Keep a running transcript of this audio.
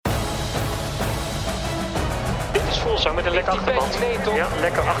voelzang met een lekker achterband. Ja,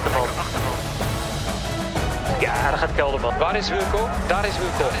 lekker achterband. Ja, daar gaat Kelderman. Waar is Wilco? Daar is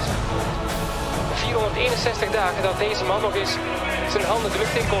Wilco. 461 dagen dat deze man nog eens zijn handen de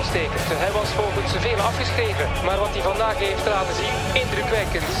lucht in kon steken. Hij was volgens velen afgeschreven, maar wat hij vandaag heeft laten zien,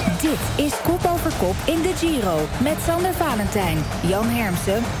 indrukwekkend. Dit is Kop over Kop in de Giro. Met Sander Valentijn, Jan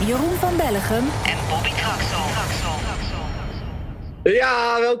Hermsen, Jeroen van Bellegem en Bobby Traxel.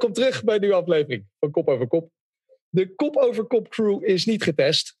 Ja, welkom terug bij een nieuwe aflevering van Kop over Kop. De Kop over Kop crew is niet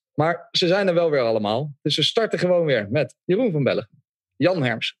getest, maar ze zijn er wel weer allemaal. Dus we starten gewoon weer met Jeroen van Bellegem, Jan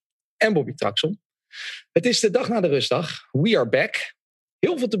Hermsen en Bobby Traxel. Het is de dag na de rustdag. We are back.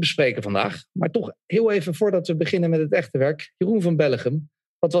 Heel veel te bespreken vandaag. Maar toch heel even voordat we beginnen met het echte werk. Jeroen van Bellegem,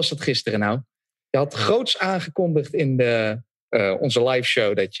 wat was dat gisteren nou? Je had groots aangekondigd in onze live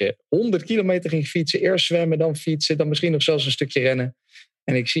show dat je 100 kilometer ging fietsen. Eerst zwemmen, dan fietsen, dan misschien nog zelfs een stukje rennen.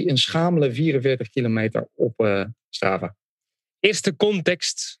 En ik zie een schamele 44 kilometer op Strava. Eerste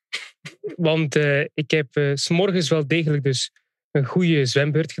context. Want ik heb 's morgens wel degelijk dus een goede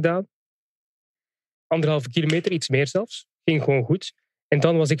zwembeurt gedaan. 1,5 kilometer, iets meer zelfs. Ging gewoon goed. En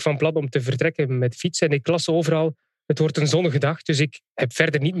dan was ik van plan om te vertrekken met fietsen. En ik las overal, het wordt een zonnige dag. Dus ik heb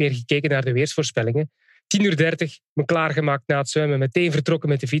verder niet meer gekeken naar de weersvoorspellingen. 10:30 me klaargemaakt na het zwemmen. Meteen vertrokken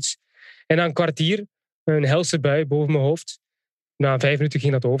met de fiets. En na een kwartier, een helse bui boven mijn hoofd. Na 5 minuten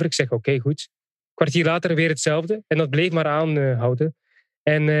ging dat over. Ik zeg oké, goed. Een kwartier later weer hetzelfde. En dat bleef maar aanhouden.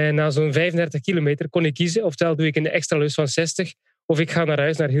 En na zo'n 35 kilometer kon ik kiezen. Oftewel doe ik een extra lus van 60. Of ik ga naar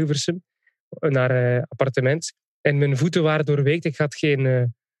huis, naar Hilversum. Naar appartement. En mijn voeten waren doorweekt. Ik had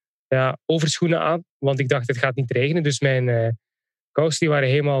geen overschoenen aan. Want ik dacht, het gaat niet regenen. Dus mijn kousen die waren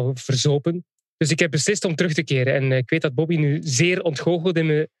helemaal verzopen. Dus ik heb beslist om terug te keren. En ik weet dat Bobby nu zeer ontgoocheld in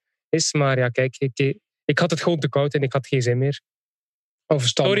me is. Maar ja, kijk. Ik had het gewoon te koud en ik had geen zin meer.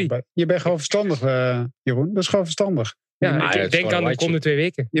 Verstandig. Sorry. Je bent gewoon verstandig, Jeroen. Dat is gewoon verstandig. Ja, ik denk aan de komende 2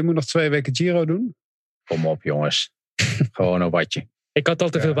 weken. Je moet nog 2 weken Giro doen. Kom op, jongens. Gewoon een watje. Ik had al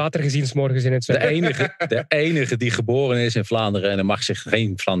te veel water gezien 's morgens in het zwembad. De enige die geboren is in Vlaanderen. En dan mag zich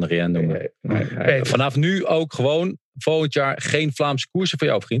geen Flandrien noemen. Nee. Vanaf nu ook gewoon volgend jaar geen Vlaamse koersen voor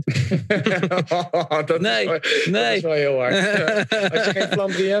jou, vriend. Dat is wel heel hard. Als je geen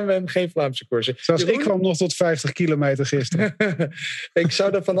Flandrien bent, geen Vlaamse koersen. Zoals ik kwam nog tot 50 kilometer gisteren. Ik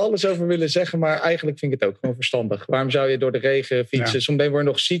zou er van alles over willen zeggen, maar eigenlijk vind ik het ook gewoon verstandig. Waarom zou je door de regen fietsen? Ja. Zometeen word je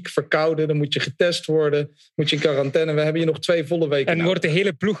nog ziek, verkouden, dan moet je getest worden. Moet je in quarantaine. We hebben hier nog 2 volle weken. En wordt de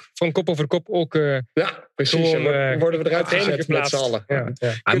hele ploeg van kop over kop ook ja, precies. Gewoon, worden we eruit gezet met z'n allen. Ja.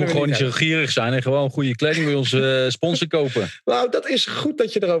 Hij moet gewoon niet zo gierig zijn en gewoon goede kleding bij ons sponsor kopen. Nou, dat is goed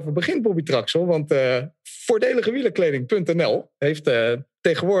dat je erover begint, Bobby Traxel. Want voordeligewielerkleding.nl heeft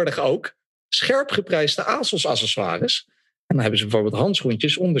tegenwoordig ook scherp geprijsde ASOS accessoires. En dan hebben ze bijvoorbeeld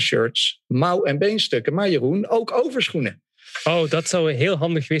handschoentjes, ondershirts, mouw- en beenstukken. Maar Jeroen, ook overschoenen. Oh, dat zou heel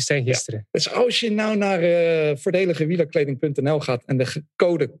handig geweest zijn gisteren. Ja, dus als je nou naar voordeligewielerkleding.nl gaat en de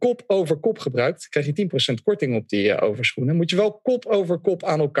code kop over kop gebruikt, krijg je 10% korting op die overschoenen. Moet je wel kop over kop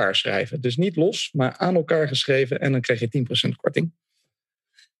aan elkaar schrijven. Dus niet los, maar aan elkaar geschreven en dan krijg je 10% korting.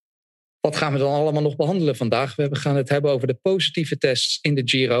 Wat gaan we dan allemaal nog behandelen vandaag? We gaan het hebben over de positieve tests in de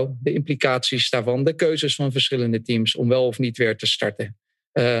Giro, de implicaties daarvan, de keuzes van verschillende teams om wel of niet weer te starten.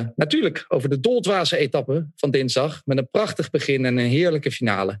 Natuurlijk over de doldwaze etappe van dinsdag met een prachtig begin en een heerlijke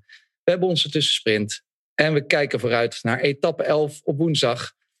finale. We hebben onze tussensprint en we kijken vooruit naar etappe 11 op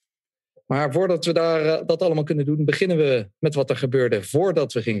woensdag. Maar voordat we dat allemaal kunnen doen, beginnen we met wat er gebeurde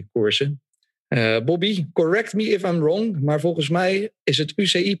voordat we gingen koersen. Bobby, correct me if I'm wrong, maar volgens mij is het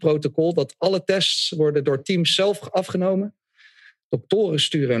UCI-protocol dat alle tests worden door teams zelf afgenomen. Doktoren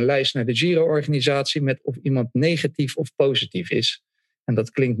sturen een lijst naar de Giro-organisatie met of iemand negatief of positief is. En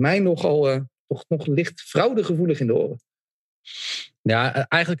dat klinkt mij nogal toch nog licht fraudegevoelig in de oren. Ja,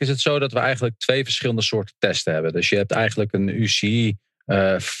 eigenlijk is het zo dat we eigenlijk 2 verschillende soorten testen hebben. Dus je hebt eigenlijk een UCI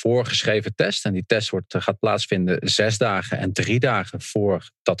voorgeschreven test. En die test gaat plaatsvinden 6 dagen en 3 dagen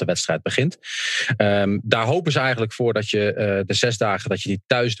voordat de wedstrijd begint. Daar hopen ze eigenlijk voor dat je de 6 dagen dat je die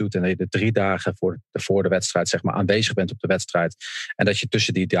thuis doet en dat je de 3 dagen voor de wedstrijd zeg maar aanwezig bent op de wedstrijd. En dat je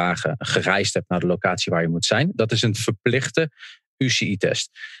tussen die dagen gereisd hebt naar de locatie waar je moet zijn. Dat is een verplichte UCI-test.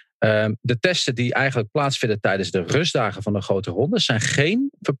 De testen die eigenlijk plaatsvinden tijdens de rustdagen van de grote rondes zijn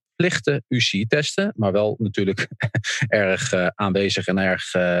geen verplichte UCI-testen, maar wel natuurlijk erg aanwezig en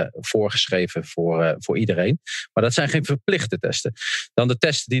erg voorgeschreven voor iedereen. Maar dat zijn geen verplichte testen. Dan de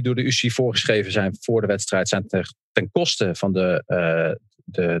testen die door de UCI voorgeschreven zijn voor de wedstrijd zijn ten koste van de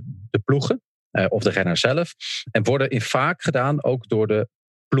ploegen of de renner zelf. En worden vaak gedaan ook door de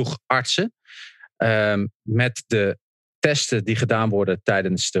ploegartsen met de testen die gedaan worden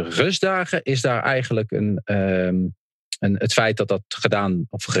tijdens de rustdagen, is daar eigenlijk het feit dat gedaan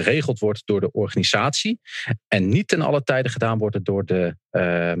of geregeld wordt door de organisatie en niet ten alle tijden gedaan wordt door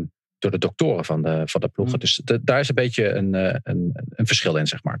de doktoren van de ploegen. Dus daar is een beetje een verschil in,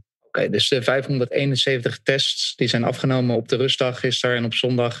 zeg maar. Oké, dus de 571 tests die zijn afgenomen op de rustdag gisteren en op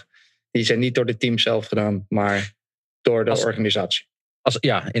zondag, die zijn niet door de team zelf gedaan, maar door de organisatie.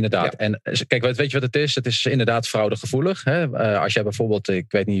 Ja, inderdaad. Ja. En kijk, weet je wat het is? Het is inderdaad fraudegevoelig. Hè? Als jij bijvoorbeeld,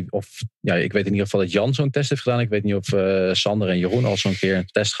 ik weet in ieder geval dat Jan zo'n test heeft gedaan. Ik weet niet of Sander en Jeroen al zo'n keer een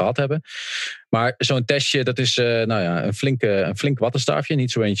test gehad hebben. Maar zo'n testje, dat is een flink wattenstaafje.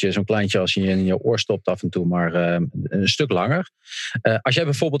 Niet zo eentje, zo'n kleintje als je in je oor stopt af en toe, maar een stuk langer. Als jij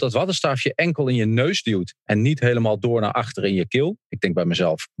bijvoorbeeld dat wattenstaafje enkel in je neus duwt en niet helemaal door naar achter in je keel. Ik denk bij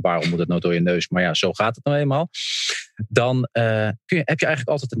mezelf, waarom moet het nou door je neus? Maar ja, zo gaat het nou eenmaal. Dan heb je eigenlijk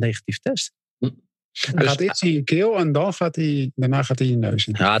altijd een negatief test. Hij gaat eerst in je keel en daarna gaat hij in je neus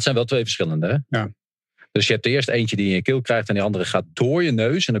in. Ja, het zijn wel twee verschillende. Hè? Ja. Dus je hebt er eerst eentje die in je keel krijgt en die andere gaat door je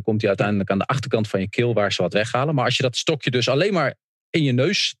neus. En dan komt hij uiteindelijk aan de achterkant van je keel waar ze wat weghalen. Maar als je dat stokje dus alleen maar in je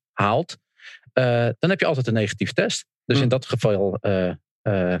neus haalt, dan heb je altijd een negatief test. Dus in dat geval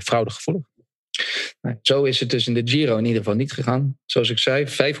fraudegevoelig. Zo is het dus in de Giro in ieder geval niet gegaan. Zoals ik zei,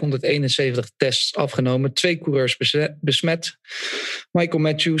 571 tests afgenomen. 2 coureurs besmet. Michael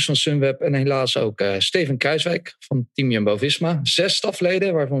Matthews van Sunweb en helaas ook Steven Kruijswijk van Team Jumbo-Visma. 6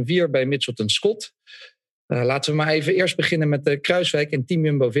 stafleden, waarvan 4 bij Mitchelton Scott. Laten we maar even eerst beginnen met Kruijswijk en Team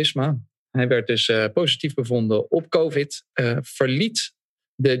Jumbo-Visma. Hij werd dus positief bevonden op COVID. Verliet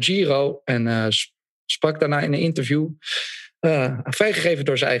de Giro en sprak daarna in een interview. Vrijgegeven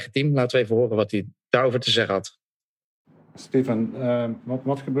door zijn eigen team. Laten we even horen wat hij daarover te zeggen had. Steven,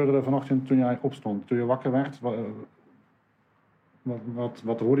 wat gebeurde er vanochtend toen jij opstond? Toen je wakker werd?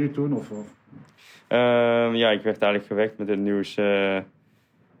 Wat hoorde je toen? Ik werd eigenlijk gewekt met het nieuws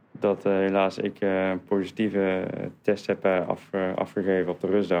dat helaas ik een positieve test heb afgegeven op de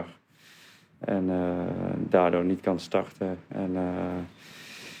rustdag. En daardoor niet kan starten.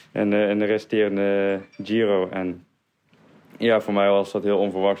 En de resterende Giro. En ja, voor mij was dat heel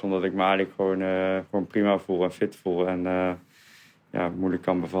onverwachts, omdat ik me eigenlijk gewoon prima voel en fit voel. En moeilijk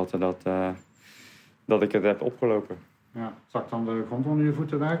kan bevatten dat ik het heb opgelopen. Ja, zakt dan de grond onder je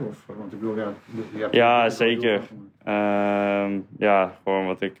voeten weg? Want ik bedoel, ja, zeker. Gewoon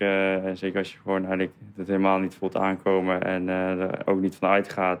wat ik, zeker als je gewoon eigenlijk het helemaal niet voelt aankomen en er ook niet van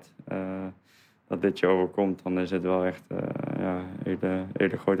uitgaat dat dit je overkomt, dan is het wel echt een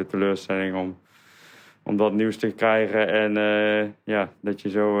hele grote teleurstelling om dat nieuws te krijgen en dat je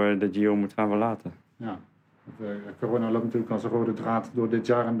zo de Giro moet gaan verlaten. Ja, corona loopt natuurlijk als een rode draad door dit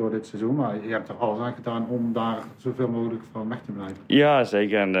jaar en door dit seizoen, maar je hebt er alles aan gedaan om daar zoveel mogelijk van weg te blijven. Ja,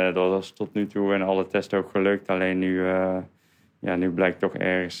 zeker. En dat was tot nu toe en alle testen ook gelukt. Alleen nu blijkt toch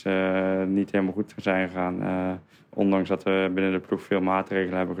ergens niet helemaal goed te zijn gegaan. Ondanks dat we binnen de ploeg veel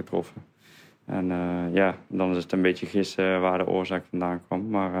maatregelen hebben getroffen. En dan is het een beetje gissen waar de oorzaak vandaan kwam.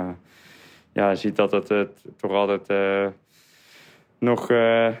 Maar je ziet dat het toch altijd nog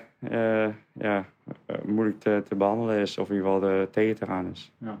moeilijk te behandelen is. Of in ieder geval tegen te gaan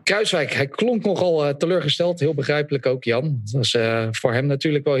is. Ja. Kruijswijk, hij klonk nogal teleurgesteld. Heel begrijpelijk ook, Jan. Dat was voor hem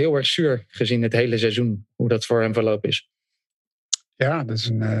natuurlijk wel heel erg zuur gezien het hele seizoen. Hoe dat voor hem verlopen is. Ja, dat is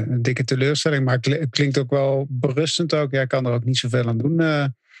een dikke teleurstelling. Maar het klinkt ook wel berustend ook. Ja, hij kan er ook niet zoveel aan doen.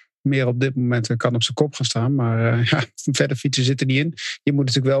 Meer op dit moment kan op zijn kop gaan staan. Maar verder fietsen zit er niet in. Je moet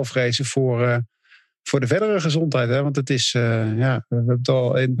natuurlijk wel vrezen voor de verdere gezondheid. Hè? Want het is, we hebben het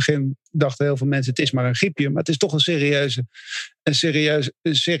al in het begin dachten heel veel mensen, het is maar een griepje. Maar het is toch een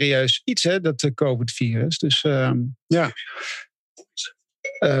serieus iets, hè, dat COVID-virus. Dus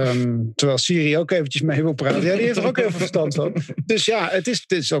terwijl Siri ook eventjes mee wil praten. Ja, die heeft er ook even verstand van. Dus ja, het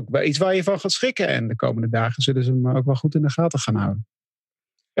is ook wel iets waar je van gaat schrikken. En de komende dagen zullen ze hem ook wel goed in de gaten gaan houden.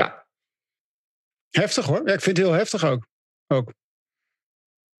 Ja. Heftig hoor. Ja, ik vind het heel heftig ook.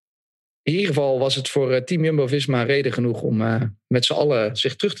 In ieder geval was het voor Team Jumbo-Visma reden genoeg om met z'n allen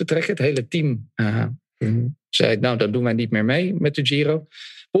zich terug te trekken. Het hele team zei, nou, dan doen wij niet meer mee met de Giro.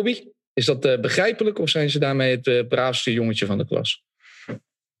 Bobby, is dat begrijpelijk of zijn ze daarmee het braafste jongetje van de klas?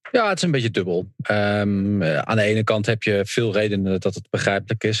 Ja, het is een beetje dubbel. Aan de ene kant heb je veel redenen dat het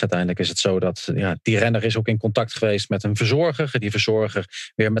begrijpelijk is. Uiteindelijk is het zo dat die renner is ook in contact geweest met een verzorger. Die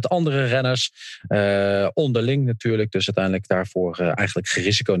verzorger weer met andere renners. Onderling natuurlijk. Dus uiteindelijk daarvoor eigenlijk geen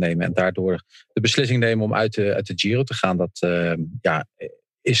risico nemen. En daardoor de beslissing nemen om uit de Giro te gaan. Dat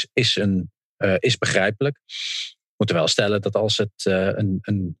is begrijpelijk. We moeten wel stellen dat als het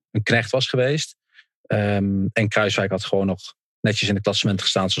een knecht was geweest. En Kruijswijk had gewoon nog netjes in het klassement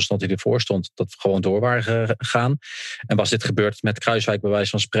gestaan zoals dat hij ervoor stond. Dat we gewoon door waren gegaan. En was dit gebeurd met Kruiswijk bij wijze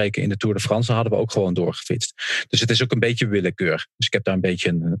van spreken in de Tour de France, dan hadden we ook gewoon doorgefietst. Dus het is ook een beetje willekeur. Dus ik heb daar een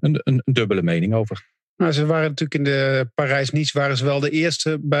beetje een dubbele mening over. Nou, ze waren natuurlijk in de Parijs-Nice waren ze wel de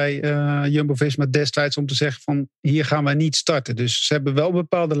eerste bij Jumbo-Visma destijds om te zeggen van hier gaan wij niet starten. Dus ze hebben wel een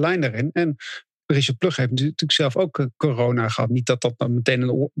bepaalde lijn daarin. En Richard Plug heeft natuurlijk zelf ook corona gehad. Niet dat dan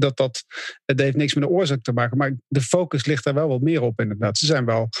meteen het heeft niks met de oorzaak te maken. Maar de focus ligt daar wel wat meer op inderdaad. Ze zijn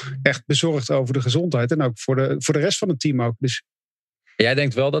wel echt bezorgd over de gezondheid. En ook voor de rest van het team ook. Dus jij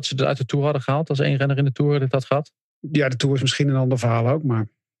denkt wel dat ze het uit de Tour hadden gehaald als één renner in de Tour dit had gehad? Ja, de Tour is misschien een ander verhaal ook. Maar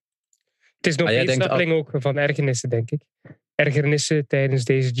het is nog een stappeling ook van ergernissen, denk ik. Ergernissen tijdens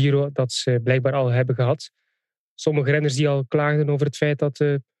deze Giro dat ze blijkbaar al hebben gehad. Sommige renners die al klaagden over het feit dat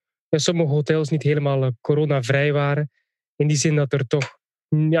sommige hotels niet helemaal coronavrij waren. In die zin dat er toch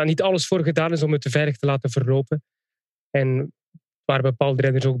niet alles voor gedaan is om het te veilig te laten verlopen. En er waren bepaalde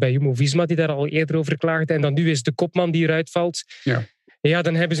renners ook bij Jumbo-Visma die daar al eerder over klaagden. En dan nu is de kopman die eruit valt. Ja,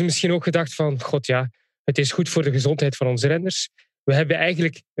 dan hebben ze misschien ook gedacht van het is goed voor de gezondheid van onze renners. We hebben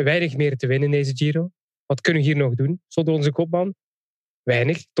eigenlijk weinig meer te winnen in deze Giro. Wat kunnen we hier nog doen zonder onze kopman?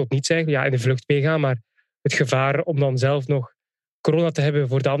 Weinig, tot niets eigenlijk. Ja, in de vlucht meegaan, maar het gevaar om dan zelf nog corona te hebben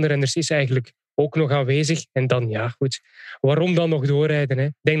voor de andere renners is eigenlijk ook nog aanwezig. En dan, waarom dan nog doorrijden? Hè?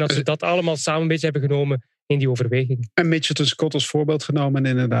 Ik denk dat ze dat allemaal samen een beetje hebben genomen in die overweging. En Mitchelton Scott als voorbeeld genomen.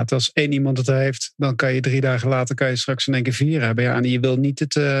 En inderdaad, als één iemand het heeft, dan kan je 3 dagen later straks in één keer 4 hebben. Ja, en je wil niet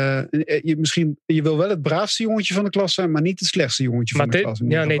je wil wel het braafste jongetje van de klas zijn, maar niet het slechtste jongetje van de klas.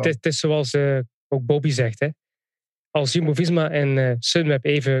 Het is zoals ook Bobby zegt. Hè. Als Jumbo-Visma en Sunweb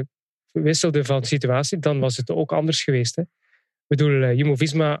even wisselden van situatie, dan was het ook anders geweest. Hè. Ik bedoel,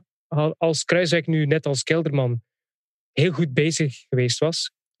 Jumbo-Visma, als Kruiswijk nu net als Kelderman heel goed bezig geweest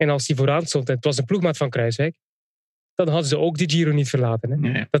was, en als die vooraan stond en het was een ploegmaat van Kruiswijk, dan hadden ze ook die Giro niet verlaten. Hè?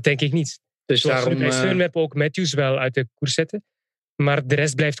 Nee. Dat denk ik niet. Dus daarom bij Sunweb ook Matthews wel uit de koers zetten. Maar de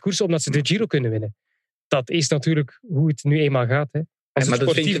rest blijft koersen omdat ze de Giro kunnen winnen. Dat is natuurlijk hoe het nu eenmaal gaat. Hè? Als het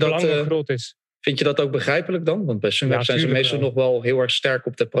sportief belang nog groot is. Vind je dat ook begrijpelijk dan? Want bij Sunweb zijn ze meestal nog wel heel erg sterk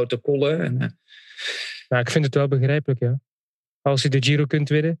op de protocollen. Ik vind het wel begrijpelijk, ja. Als je de Giro kunt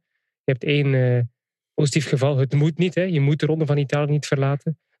winnen, je hebt 1 positief geval. Het moet niet, hè. Je moet de Ronde van Italië niet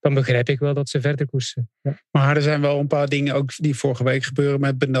verlaten. Dan begrijp ik wel dat ze verder koersen. Ja. Maar er zijn wel een paar dingen ook die vorige week gebeuren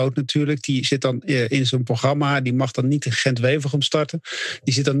met Benoot natuurlijk. Die zit dan in zo'n programma. Die mag dan niet in Gent-Wevelgem starten.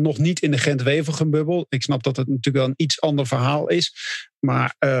 Die zit dan nog niet in de Gent-Wevelgem-bubbel. Ik snap dat het natuurlijk wel een iets ander verhaal is.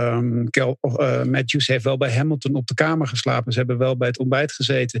 Maar Matthews heeft wel bij Hamilton op de kamer geslapen. Ze hebben wel bij het ontbijt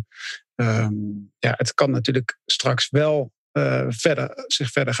gezeten. Het kan natuurlijk straks wel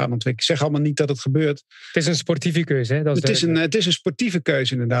zich verder gaan ontwikkelen. Ik zeg allemaal niet dat het gebeurt. Het is een sportieve keuze. Hè? Het is een sportieve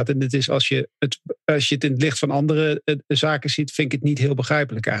keuze inderdaad. En het is als je het in het licht van andere zaken ziet, vind ik het niet heel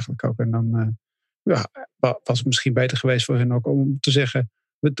begrijpelijk eigenlijk ook. En dan was het misschien beter geweest voor hen ook om te zeggen,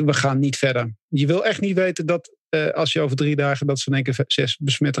 we gaan niet verder. Je wil echt niet weten dat als je over 3 dagen dat ze in één keer 6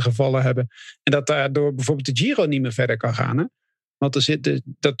 besmette gevallen hebben en dat daardoor bijvoorbeeld de Giro niet meer verder kan gaan. Hè? Want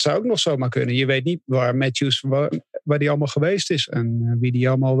dat zou ook nog zomaar kunnen. Je weet niet waar Matthews, waar die allemaal geweest is en wie die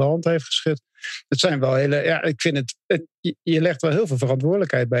allemaal de hand heeft geschud. Het zijn wel ik vind je legt wel heel veel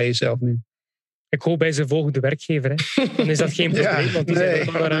verantwoordelijkheid bij jezelf nu. Ik hoop bij zijn volgende werkgever. Hè. Dan is dat geen probleem, want die zijn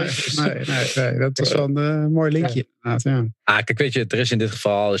er maar uit. Nee, dat is wel een mooi linkje. Ja. Kijk, weet je, er is in dit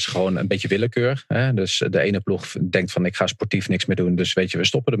geval gewoon een beetje willekeur. Hè? Dus de ene ploeg denkt van ik ga sportief niks meer doen. Dus weet je, we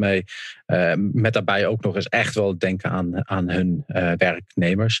stoppen ermee. Met daarbij ook nog eens echt wel denken aan hun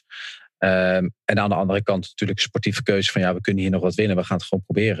werknemers. En aan de andere kant natuurlijk een sportieve keuze van we kunnen hier nog wat winnen. We gaan het gewoon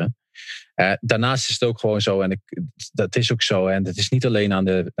proberen. Daarnaast is het ook gewoon zo, en dat is ook zo. En het is niet alleen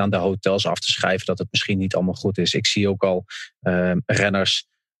aan de hotels af te schrijven dat het misschien niet allemaal goed is. Ik zie ook al renners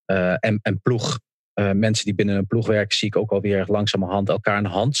en ploeg. Mensen die binnen een ploeg werken, zie ik ook alweer langzamerhand elkaar een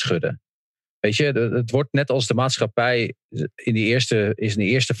hand schudden. Weet je, het wordt net als de maatschappij. In de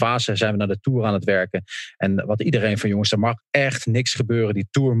eerste fase zijn we naar de Tour aan het werken. En wat iedereen van jongens, er mag echt niks gebeuren. Die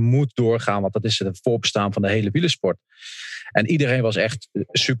Tour moet doorgaan, want dat is het voorbestaan van de hele wielersport. En iedereen was echt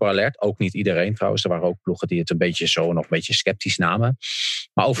super alert. Ook niet iedereen trouwens. Er waren ook ploegen die het een beetje sceptisch namen.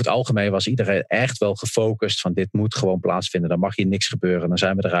 Maar over het algemeen was iedereen echt wel gefocust van dit moet gewoon plaatsvinden. Dan mag hier niks gebeuren. Dan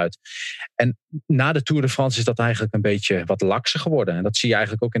zijn we eruit. En na de Tour de France is dat eigenlijk een beetje wat lakser geworden. En dat zie je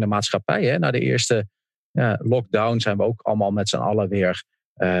eigenlijk ook in de maatschappij. Hè? Na de eerste lockdown zijn we ook allemaal met z'n allen weer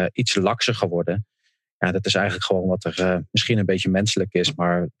iets lakser geworden. Ja, dat is eigenlijk gewoon wat er misschien een beetje menselijk is.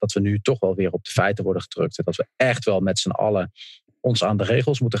 Maar dat we nu toch wel weer op de feiten worden gedrukt. En dat we echt wel met z'n allen ons aan de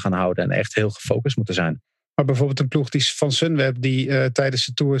regels moeten gaan houden. En echt heel gefocust moeten zijn. Maar bijvoorbeeld een ploeg die van Sunweb die tijdens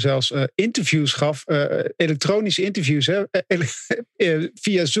de Tour zelfs interviews gaf. Elektronische interviews, hè,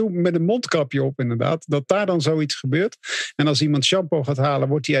 via Zoom met een mondkapje op inderdaad. Dat daar dan zoiets gebeurt. En als iemand shampoo gaat halen,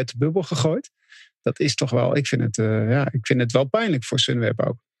 wordt hij uit de bubbel gegooid. Dat is toch wel, ik vind het wel pijnlijk voor Sunweb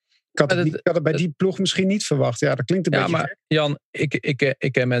ook. Ik had het bij die ploeg misschien niet verwacht. Ja, dat klinkt een beetje maar gek. Jan,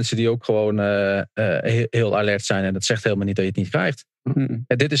 ik ken mensen die ook gewoon heel alert zijn. En dat zegt helemaal niet dat je het niet krijgt. Mm.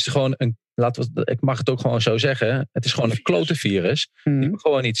 Dit is gewoon ik mag het ook gewoon zo zeggen. Het is gewoon een klote virus. Die we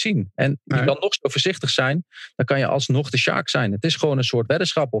gewoon niet zien. En je kan nog zo voorzichtig zijn. Dan kan je alsnog de sjaak zijn. Het is gewoon een soort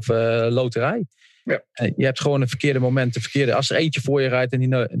weddenschap of loterij. Ja. Je hebt gewoon een verkeerde moment. Als er eentje voor je rijdt en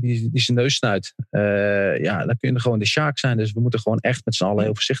die zijn neus snuit. Dan kun je gewoon de sjaak zijn. Dus we moeten gewoon echt met z'n allen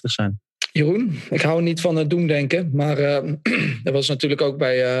heel voorzichtig zijn. Jeroen, ik hou niet van het doemdenken. Maar er was natuurlijk ook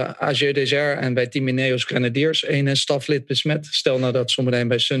bij AG Desert en bij Team Ineos Grenadiers een staflid besmet. Stel nou dat zometeen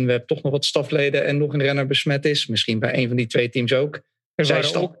bij Sunweb toch nog wat stafleden en nog een renner besmet is. Misschien bij een van die twee teams ook. Er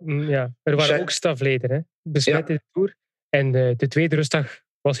waren ook stafleden, hè? Besmet in de Tour. En de tweede rustdag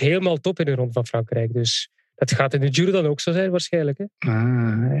was helemaal top in de Ronde van Frankrijk. Dus dat gaat in de Giro dan ook zo zijn waarschijnlijk. Hè?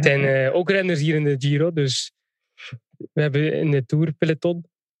 Er zijn ook renners hier in de Giro. Dus we hebben in de Tour peloton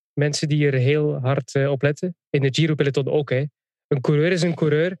mensen die er heel hard op letten. In de Giro peloton ook. Hè. Een coureur is een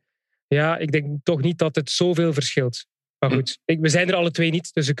coureur. Ja, ik denk toch niet dat het zoveel verschilt. Maar goed, we zijn er alle twee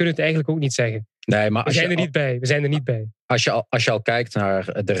niet. Dus we kunnen het eigenlijk ook niet zeggen. Nee, maar we zijn er niet bij. Als je al kijkt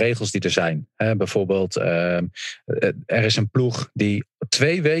naar de regels die er zijn. Bijvoorbeeld, er is een ploeg die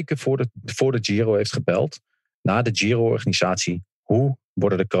 2 weken voor de Giro heeft gebeld. Na de Giro-organisatie. Hoe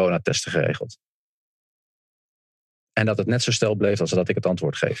worden de coronatesten geregeld? En dat het net zo stil bleef als dat ik het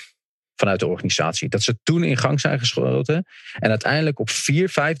antwoord geef. Vanuit de organisatie. Dat ze toen in gang zijn geschoten. En uiteindelijk op 4-5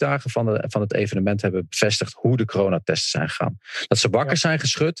 dagen van het evenement hebben bevestigd hoe de coronatesten zijn gegaan. Dat ze wakker zijn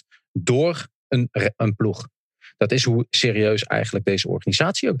geschud door een ploeg. Dat is hoe serieus eigenlijk deze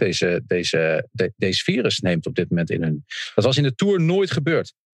organisatie ook deze virus neemt op dit moment in hun. Dat was in de Tour nooit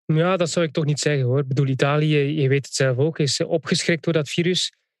gebeurd. Ja, dat zou ik toch niet zeggen hoor. Ik bedoel, Italië, je weet het zelf ook, is opgeschrikt door dat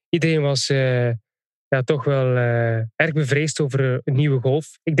virus. Iedereen was toch wel erg bevreesd over een nieuwe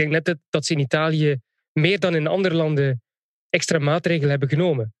golf. Ik denk net dat ze in Italië meer dan in andere landen extra maatregelen hebben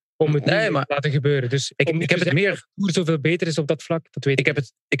genomen om het te laten gebeuren. Dus ik heb het meer hoe zoveel beter is op dat vlak, dat weet ik.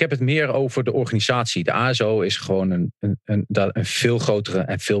 Ik heb het meer over de organisatie. De ASO is gewoon een veel grotere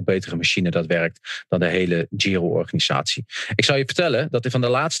en veel betere machine dat werkt dan de hele Giro-organisatie. Ik zal je vertellen dat van de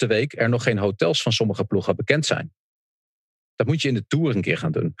laatste week er nog geen hotels van sommige ploegen bekend zijn. Dat moet je in de Tour een keer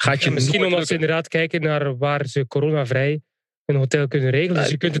gaan doen. Misschien omdat ze inderdaad kijken naar waar ze coronavrij een hotel kunnen regelen.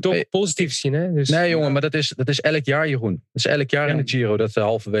 Dus je kunt het ook positief zien. Hè? Dus, nee jongen, maar dat is elk jaar, Jeroen. Dat is elk jaar in de Giro dat ze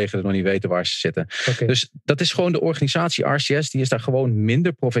halverwege nog niet weten waar ze zitten. Okay. Dus dat is gewoon de organisatie RCS. Die is daar gewoon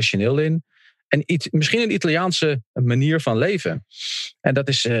minder professioneel in. En misschien een Italiaanse manier van leven. En dat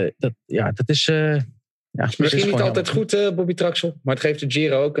is... misschien niet altijd goed, Bobby Traxel. Maar het geeft de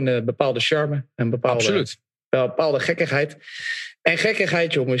Giro ook een bepaalde charme. Een bepaalde gekkigheid. En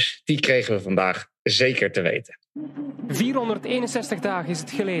gekkigheid, jongens, die kregen we vandaag zeker te weten. 461 dagen is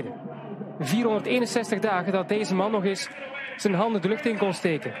het geleden. 461 dagen dat deze man nog eens zijn handen de lucht in kon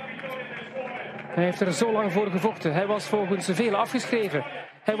steken. Hij heeft er zo lang voor gevochten. Hij was volgens velen afgeschreven.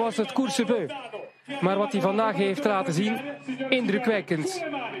 Hij was het koerse beu. Maar wat hij vandaag heeft laten zien, indrukwekkend.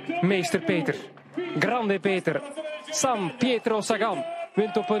 Meester Peter. Grande Peter. San Pietro Sagan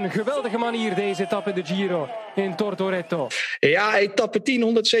wint op een geweldige manier deze etappe in de Giro in Tortoretto. Ja, etappe 10,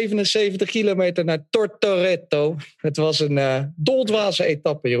 177 kilometer naar Tortoretto. Het was een doldwaze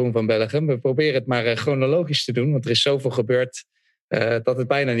etappe, Jeroen van Bellegem. We proberen het maar chronologisch te doen, want er is zoveel gebeurd dat het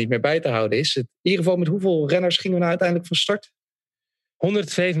bijna niet meer bij te houden is. In ieder geval, met hoeveel renners gingen we nou uiteindelijk van start?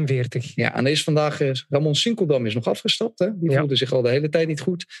 145. Ja, en er is vandaag Ramon Sinkeldam is nog afgestapt. Hè? Die voelde zich al de hele tijd niet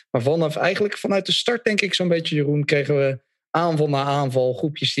goed. Maar vanuit de start, denk ik zo'n beetje, Jeroen, kregen we aanval na aanval,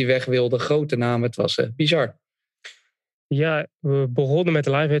 groepjes die weg wilden, grote namen. Het was bizar. Ja, we begonnen met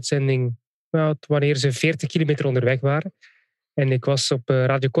de live-uitzending wanneer ze 40 kilometer onderweg waren. En ik was op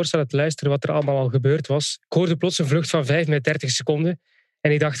Radio Corsa aan het luisteren wat er allemaal al gebeurd was. Ik hoorde plots een vlucht van 5 met 30 seconden.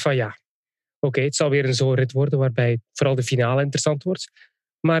 En ik dacht van oké, het zal weer een zo'n rit worden waarbij vooral de finale interessant wordt.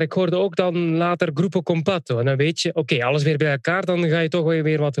 Maar ik hoorde ook dan later Gruppo Compatto. En dan weet je, oké, alles weer bij elkaar. Dan ga je toch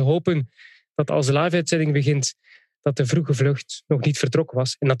weer wat hopen dat als de live-uitzending begint, dat de vroege vlucht nog niet vertrokken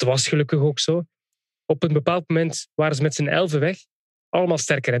was. En dat was gelukkig ook zo. Op een bepaald moment waren ze met z'n 11 weg. Allemaal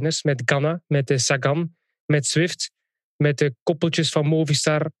sterke renners. Met Ganna, met de Sagan, met Swift, met de koppeltjes van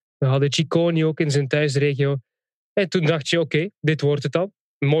Movistar. We hadden Ciccone ook in zijn thuisregio. En toen dacht je, oké, dit wordt het dan.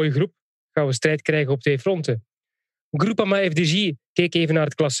 Een mooie groep. Gaan we strijd krijgen op 2 fronten. Groupama FDJ keek even naar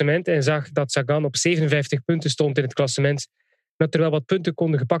het klassement en zag dat Sagan op 57 punten stond in het klassement. Dat er wel wat punten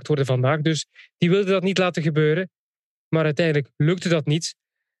konden gepakt worden vandaag. Dus die wilde dat niet laten gebeuren. Maar uiteindelijk lukte dat niet.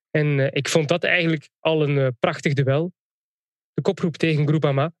 En ik vond dat eigenlijk al een prachtig duel. De kopgroep tegen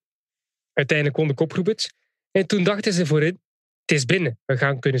Groupama. Uiteindelijk won de kopgroep het. En toen dachten ze voorin, het is binnen. We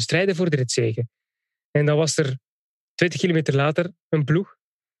gaan kunnen strijden voor de ritzege. En dan was er 20 kilometer later een ploeg,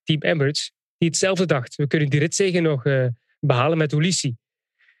 Team Emirates, die hetzelfde dacht. We kunnen die ritzege nog behalen met Ulissi.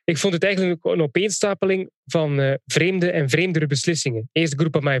 Ik vond het eigenlijk een opeenstapeling van vreemde en vreemdere beslissingen. Eerst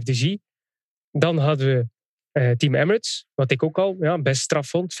Groupama FDJ. Dan hadden we Team Emirates, wat ik ook al best straf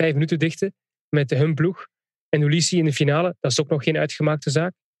vond. 5 minuten dichten met hun ploeg. En Ulissi in de finale, dat is ook nog geen uitgemaakte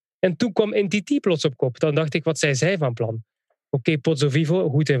zaak. En toen kwam NTT plots op kop. Dan dacht ik, wat zijn zij van plan? Oké, Pozzovivo,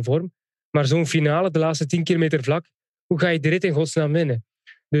 goed in vorm. Maar zo'n finale, de laatste 10 kilometer vlak, hoe ga je de rit in godsnaam winnen?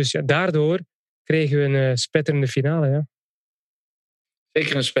 Dus daardoor kregen we een spetterende finale. Ja.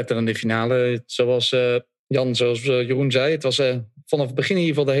 Zeker een spetterende finale. Zoals Jeroen zei, het was vanaf het begin in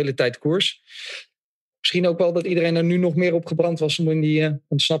ieder geval de hele tijd koers. Misschien ook wel dat iedereen er nu nog meer op gebrand was om in die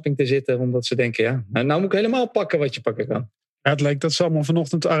ontsnapping te zitten. Omdat ze denken, nou moet ik helemaal pakken wat je pakken kan. Ja, het leek dat ze allemaal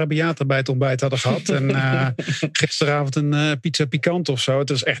vanochtend Arabiata bij het ontbijt hadden gehad. En gisteravond een pizza pikant of zo. Het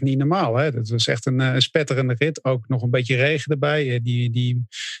was echt niet normaal. Hè? Het was echt een spetterende rit. Ook nog een beetje regen erbij. Die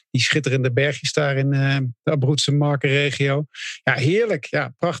schitterende bergjes daar in de Abruzzen Markenregio. Ja, heerlijk.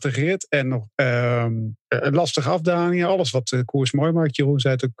 Ja, prachtig rit. En nog een lastige afdaling. Alles wat de koers mooi maakt. Jeroen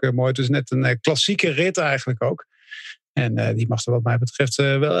zei het ook mooi. Het is net een klassieke rit eigenlijk ook. En die mag er wat mij betreft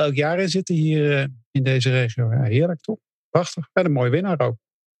wel elk jaar in zitten hier in deze regio. Ja, heerlijk toch? Prachtig. En een mooie winnaar ook.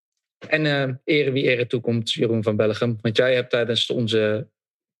 En ere wie ere toekomt, Jeroen van Bellegem. Want jij hebt tijdens onze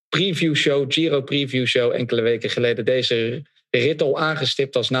Giro preview show enkele weken geleden deze rit al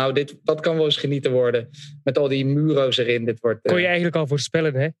aangestipt als dat kan wel eens genieten worden. Met al die muro's erin. Dit wordt, kon je eigenlijk al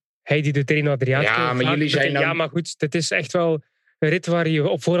voorspellen, hè? Hij die de Tirreno Adriatico. Ja, maar jullie zijn Ja, maar goed. Het is echt wel een rit waar je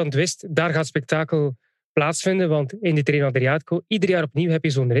op voorhand wist. Daar gaat spektakel plaatsvinden. Want in de Tirreno Adriatico, ieder jaar opnieuw heb je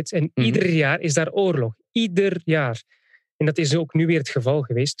zo'n rit. En ieder jaar is daar oorlog. Ieder jaar. En dat is ook nu weer het geval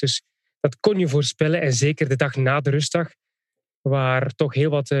geweest. Dus dat kon je voorspellen. En zeker de dag na de rustdag, waar toch heel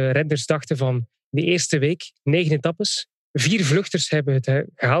wat renners dachten van de eerste week, 9 etappes. 4 vluchters hebben het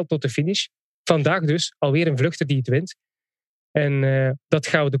gehaald tot de finish. Vandaag dus alweer een vluchter die het wint. En dat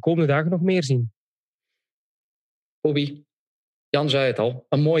gaan we de komende dagen nog meer zien. Bobby, Jan zei het al,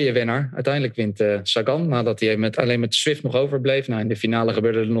 een mooie winnaar. Uiteindelijk wint Sagan, nadat hij alleen met Swift nog overbleef. Nou, in de finale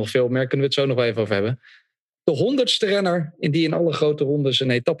gebeurde er nog veel meer, kunnen we het zo nog wel even over hebben. De 100ste renner die in alle grote rondes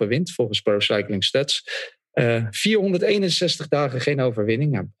een etappe wint, volgens Pro Cycling Stats. 461 dagen geen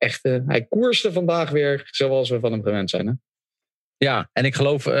overwinning. Ja, echt, hij koerste vandaag weer zoals we van hem gewend zijn. Hè? Ja, en ik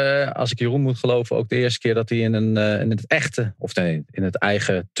geloof, als ik Jeroen moet geloven, ook de eerste keer dat hij in het echte, of nee, in het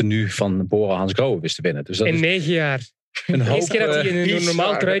eigen tenue van Bora Hansgrohe wist te winnen. Dus dat in 9 jaar. De eerste keer dat hij in een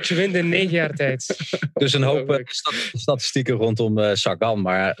normaal truitje wint in 9 jaar tijd. Dus een hoop statistieken rondom Sagan.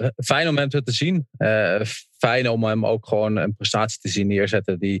 Maar fijn om hem te zien. Fijn om hem ook gewoon een prestatie te zien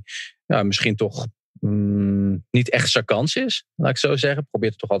neerzetten die misschien toch niet echt zijn kans is. Laat ik zo zeggen.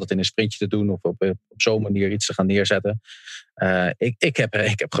 Probeert het toch altijd in een sprintje te doen of op zo'n manier iets te gaan neerzetten. Ik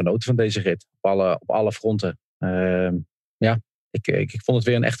heb genoten van deze rit. Op alle fronten. Ik vond het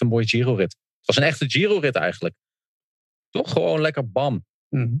weer een mooie Giro-rit. Het was een echte Giro-rit eigenlijk. Toch gewoon lekker bam.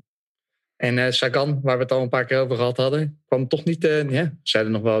 Mm-hmm. En Sagan, waar we het al een paar keer over gehad hadden, kwam toch niet...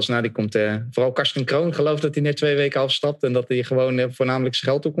 zeiden nog wel eens, die komt... vooral Karsten Kroon gelooft dat hij net 2 weken afstapt en dat hij gewoon voornamelijk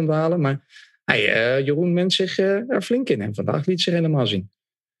zijn geld toe komt halen. Maar Jeroen mens zich er flink in en vandaag liet zich helemaal zien.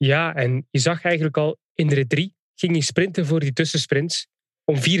 Ja, en je zag eigenlijk al in de rit 3 ging hij sprinten voor die tussensprints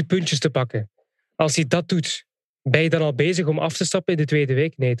om 4 puntjes te pakken. Als hij dat doet, ben je dan al bezig om af te stappen in de 2e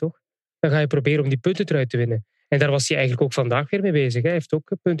week? Nee, toch? Dan ga je proberen om die punten eruit te winnen. En daar was hij eigenlijk ook vandaag weer mee bezig. Hij heeft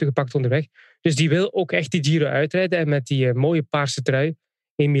ook punten gepakt onderweg. Dus die wil ook echt die Giro uitrijden. En met die mooie paarse trui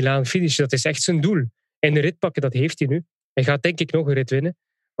in Milaan finishen. Dat is echt zijn doel. En de rit pakken, dat heeft hij nu. Hij gaat denk ik nog een rit winnen.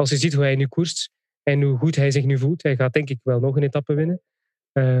 Als je ziet hoe hij nu koerst. En hoe goed hij zich nu voelt. Hij gaat denk ik wel nog een etappe winnen.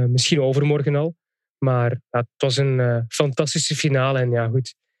 Misschien overmorgen al. Maar het was een fantastische finale. En ja,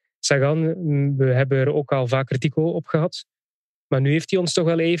 goed. Sagan, we hebben er ook al vaak kritiek op gehad. Maar nu heeft hij ons toch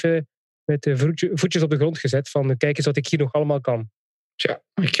wel even met de voetjes op de grond gezet. Van kijk eens wat ik hier nog allemaal kan. Ja,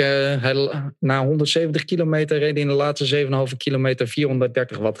 na 170 kilometer reed hij in de laatste 7,5 kilometer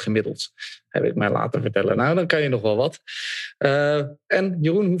 430 watt gemiddeld. Heb ik mij laten vertellen. Nou, dan kan je nog wel wat. En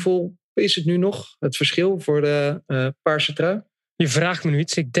Jeroen, hoeveel is het nu nog? Het verschil voor de paarse trui? Je vraagt me nu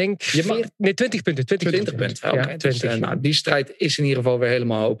iets. Ik denk 20 punten. 20 punten. Okay. Ja, 20. Dus, die strijd is in ieder geval weer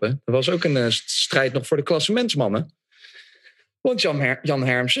helemaal open. Er was ook een strijd nog voor de klassementsmannen. Want Jan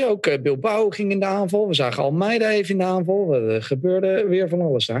Hermsen, ook Bilbao ging in de aanval. We zagen Almeida even in de aanval. Er gebeurde weer van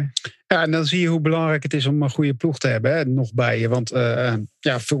alles daar. Ja, en dan zie je hoe belangrijk het is om een goede ploeg te hebben. Hè, nog bij je. Want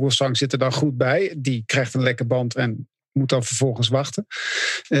Vogelsang zit er dan goed bij. Die krijgt een lekker band en moet dan vervolgens wachten.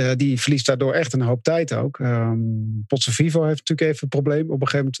 Die verliest daardoor echt een hoop tijd ook. Pozzovivo heeft natuurlijk even een probleem. Op een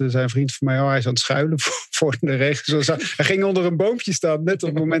gegeven moment zei een vriend van mij... hij is aan het schuilen voor de regen. Hij ging onder een boompje staan. Net op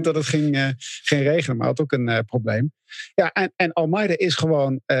het moment dat het ging regenen. Maar had ook een probleem. Ja, en Almeida is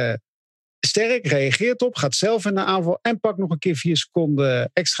gewoon... sterk, reageert op, gaat zelf in de aanval en pakt nog een keer 4 seconden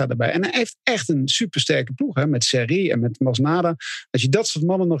extra erbij. En hij heeft echt een supersterke ploeg, hè, met Serri en met Masnada. Als je dat soort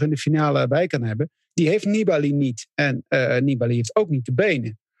mannen nog in de finale bij kan hebben, die heeft Nibali niet. En Nibali heeft ook niet de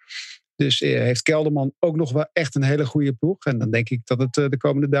benen. Dus heeft Kelderman ook nog wel echt een hele goede ploeg. En dan denk ik dat het de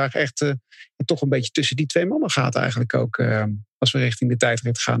komende dagen echt toch een beetje tussen die 2 mannen gaat eigenlijk ook. Als we richting de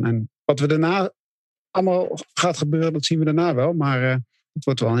tijdrit gaan. En wat we daarna allemaal gaat gebeuren, dat zien we daarna wel. Maar... het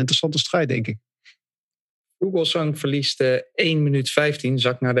wordt wel een interessante strijd, denk ik. Vogelsang verliest 1 minuut 15,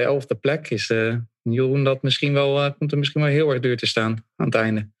 zakt naar de 11e plek. Is Jeroen dat misschien wel, komt er misschien wel heel erg duur te staan aan het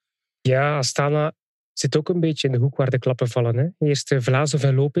einde? Ja, Astana zit ook een beetje in de hoek waar de klappen vallen. Hè. Eerst Vlasov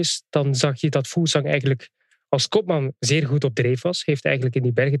en Lopez. Dan zag je dat Vogelsang eigenlijk als kopman zeer goed op dreef was. Heeft eigenlijk in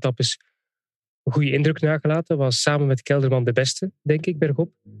die bergetappes een goede indruk nagelaten. Was samen met Kelderman de beste, denk ik,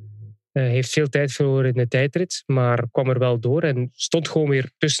 bergop. Heeft veel tijd verloren in de tijdrit, maar kwam er wel door en stond gewoon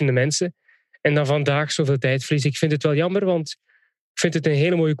weer tussen de mensen. En dan vandaag zoveel tijd verliezen. Ik vind het wel jammer, want ik vind het een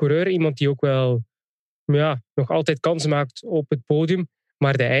hele mooie coureur. Iemand die ook wel nog altijd kans maakt op het podium.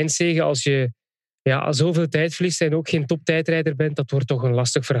 Maar de eindzege, als je zoveel tijd verliest en ook geen toptijdrijder bent, dat wordt toch een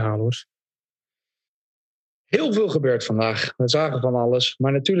lastig verhaal, hoor. Heel veel gebeurt vandaag. We zagen van alles.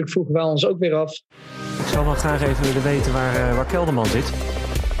 Maar natuurlijk vroegen wij ons ook weer af. Ik zou wel graag even willen weten waar Kelderman zit.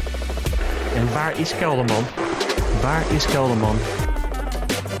 En waar is Kelderman? Waar is Kelderman?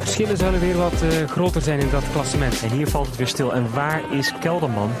 Verschillen zullen weer wat groter zijn in dat klassement. En hier valt het weer stil. En waar is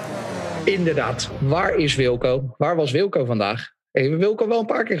Kelderman? Inderdaad, waar is Wilco? Waar was Wilco vandaag? Hebben we Wilco wel een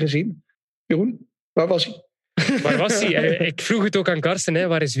paar keer gezien? Jeroen, waar was hij? Waar was hij? Ik vroeg het ook aan Karsten, hè.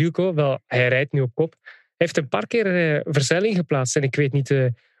 Waar is Wilco? Wel, hij rijdt nu op kop. Hij heeft een paar keer versnelling geplaatst. En ik weet niet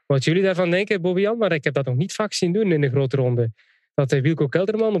wat jullie daarvan denken, Bobby-Jan, maar ik heb dat nog niet vaak zien doen in de grote ronde. Dat Wilco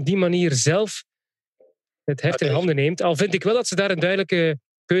Kelderman op die manier zelf het heft in handen neemt. Al vind ik wel dat ze daar een duidelijke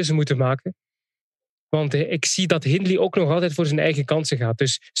keuze moeten maken. Want ik zie dat Hindley ook nog altijd voor zijn eigen kansen gaat.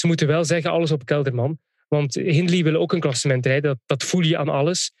 Dus ze moeten wel zeggen alles op Kelderman. Want Hindley wil ook een klassement rijden. Dat voel je aan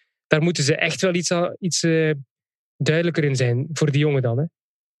alles. Daar moeten ze echt wel iets duidelijker in zijn. Voor die jongen dan. Hè?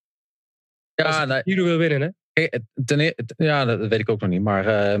 Ja, als Giro wil winnen, hè? Ja, dat weet ik ook nog niet.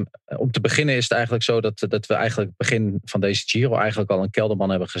 Maar om te beginnen is het eigenlijk zo dat we eigenlijk het begin van deze Giro eigenlijk al een Kelderman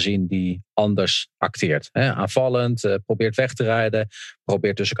hebben gezien die anders acteert. Hè? Aanvallend, probeert weg te rijden,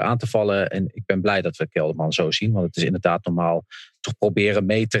 probeert dus ook aan te vallen. En ik ben blij dat we Kelderman zo zien. Want het is inderdaad normaal toch proberen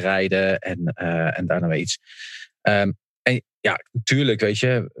mee te rijden en daarna weer iets. En ja, natuurlijk, weet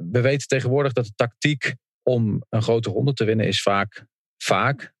je, we weten tegenwoordig dat de tactiek om een grote ronde te winnen is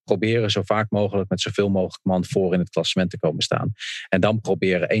vaak proberen zo vaak mogelijk met zoveel mogelijk man voor in het klassement te komen staan. En dan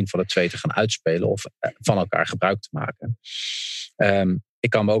proberen één van de 2 te gaan uitspelen of van elkaar gebruik te maken. Ik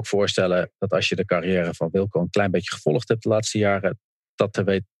kan me ook voorstellen dat als je de carrière van Wilco een klein beetje gevolgd hebt de laatste jaren,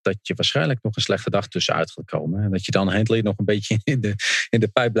 dat je waarschijnlijk nog een slechte dag tussenuit gaat komen. En dat je dan Hindley nog een beetje in de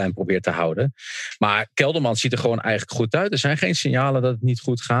pijplijn probeert te houden. Maar Kelderman ziet er gewoon eigenlijk goed uit. Er zijn geen signalen dat het niet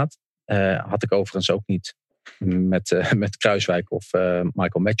goed gaat. Had ik overigens ook niet met Kruiswijk of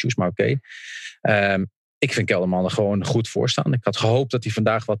Michael Matthews, maar oké. Ik vind Kelderman er gewoon goed voor staan. Ik had gehoopt dat hij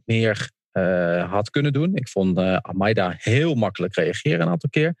vandaag wat meer had kunnen doen. Ik vond Almeida heel makkelijk reageren een aantal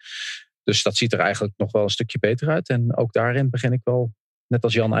keer. Dus dat ziet er eigenlijk nog wel een stukje beter uit. En ook daarin begin ik wel, net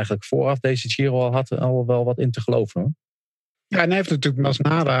als Jan eigenlijk vooraf deze Giro al wel wat in te geloven, hoor. Ja, en hij heeft natuurlijk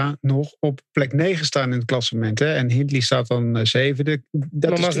Masnada nog op plek 9 staan in het klassement. Hè? En Hindley staat dan 7e.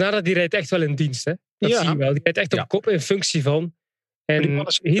 Maar Masnada die rijdt echt wel in dienst. Hè? Dat zie je wel. Die rijdt echt op kop in functie van. En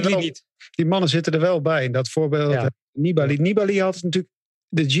Hindley niet. Die mannen zitten er wel bij. In dat voorbeeld Nibali had natuurlijk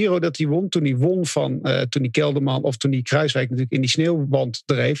de Giro dat hij won. Toen hij Kelderman of toen hij Kruiswijk natuurlijk in die sneeuwwand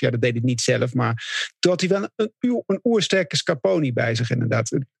dreef. Ja, dat deed hij niet zelf. Maar toen had hij wel een oersterke Scarponi bij zich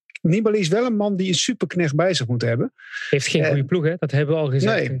inderdaad. Nibali is wel een man die een superknecht bij zich moet hebben. Heeft geen goede ploeg, hè? Dat hebben we al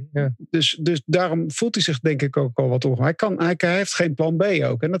gezegd. Nee. Ja. Dus daarom voelt hij zich denk ik ook al wat op. Hij heeft geen plan B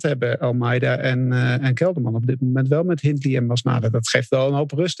ook. En dat hebben Almeida en Kelderman op dit moment wel met Hindley en Masnada. Dat geeft wel een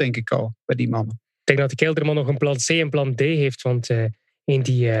hoop rust, denk ik al, bij die mannen. Ik denk dat de Kelderman nog een plan C en plan D heeft. Want in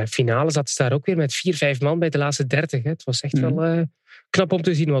die finale zat ze daar ook weer met 4-5 man bij de laatste 30. Hè? Het was echt wel knap om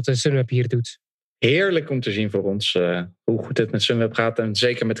te zien wat de Sunweb hier doet. heerlijk om te zien voor ons hoe goed het met Sunweb gaat. En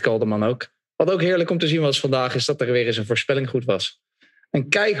zeker met Kelderman ook. Wat ook heerlijk om te zien was vandaag is dat er weer eens een voorspelling goed was. Een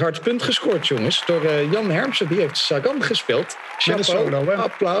keihard punt gescoord, jongens. Door Jan Hermsen. Die heeft Sagan gespeeld. Met een solo, hè?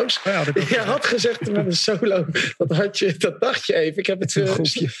 Applaus. Ja, je had gezegd met een solo. Dat dacht je even.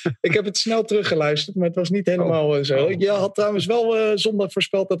 Ik heb het snel teruggeluisterd. Maar het was niet helemaal zo. Je had trouwens wel zondag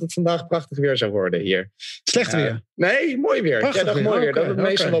voorspeld dat het vandaag prachtig weer zou worden hier. Slecht weer? Nee, mooi weer. Prachtig Jij dacht weer. mooi weer. Okay, dat het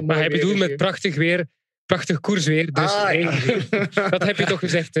meestal wel mooi maar hij weer bedoelt is met hier. prachtig weer... Prachtig koersweer, dus dat heb je toch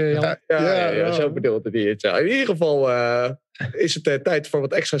gezegd, Jan? Ja, zo bedoelde hij het. Ja. In ieder geval is het tijd voor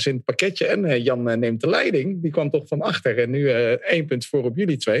wat extra's in het pakketje. En Jan neemt de leiding. Die kwam toch van achter. En nu 1 punt voor op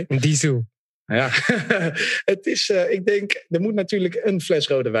jullie 2. Diesel. Ja, het is, ik denk, er moet natuurlijk een fles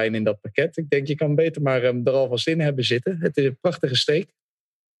rode wijn in dat pakket. Ik denk, je kan beter maar er alvast in hebben zitten. Het is een prachtige steek.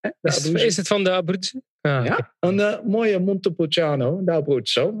 Is het van de Abruzzo? Ja, een mooie Montepulciano, de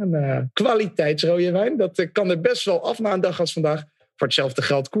Abruzzo. Een kwaliteitsrode wijn. Dat kan er best wel af na een dag als vandaag. Voor hetzelfde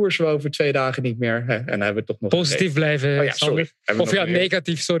geld koersen we over 2 dagen niet meer. En dan hebben we toch nog... Positief blijven, sorry. Of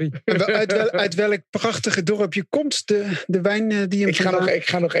negatief, sorry. Uit welk prachtige dorpje komt de wijn die hem ik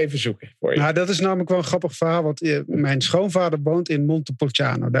ga nog even zoeken voor je. Nou, dat is namelijk wel een grappig verhaal. Want mijn schoonvader woont in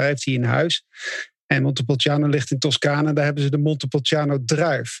Montepulciano. Daar heeft hij een huis. En Montepulciano ligt in Toscane. Daar hebben ze de Montepulciano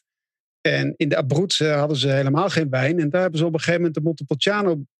druif. En in de Abruzzo hadden ze helemaal geen wijn. En daar hebben ze op een gegeven moment de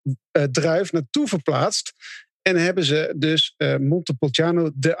Montepulciano druif naartoe verplaatst. En hebben ze dus Montepulciano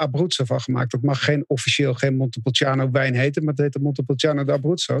de Abruzzo van gemaakt. Dat mag officieel geen Montepulciano wijn heten, maar het heet de Montepulciano de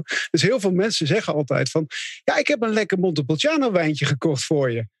Abruzzo. Dus heel veel mensen zeggen altijd van... Ja, ik heb een lekker Montepulciano wijntje gekocht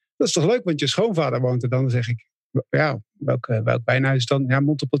voor je. Dat is toch leuk, want je schoonvader woont er dan. Dan zeg ik, ja, welk wijnhuis is dan? Ja,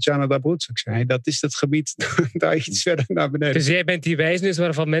 Montepulciano da Abruzzo. Ik zei, dat is het gebied daar iets verder naar beneden. Dus jij bent die wijsneus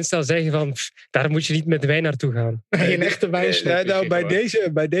waarvan mensen al zeggen van... daar moet je niet met de wijn naartoe gaan. Een echte wijn. Nou,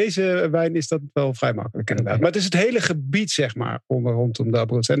 bij deze wijn is dat wel vrij makkelijk inderdaad. Maar het is het hele gebied, zeg maar, rondom de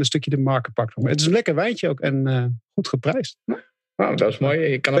Abruzzo. En een stukje de markenpak. Het is een lekker wijntje ook en goed geprijsd. Nou, dat is mooi.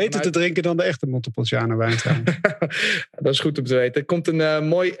 Je kan beter te drinken dan de echte Montepulciano wijn. Dat is goed om te weten. Er komt een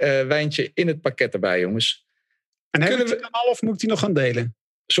mooi wijntje in het pakket erbij, jongens. En hebben we dan al of moet ik die nog gaan delen?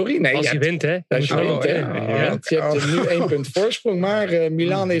 Sorry, nee. Als je wint, hè? Als je wint, hè? Je hebt nu 1 punt voorsprong, maar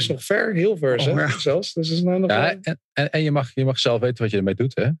Milaan is nog ver. Heel ver, zelfs. Dus is nog en je mag zelf weten wat je ermee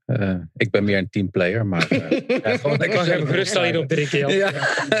doet, hè? Ik ben meer een teamplayer, maar... Ik mag hem gerust al hierop drinken, Jan. Ja.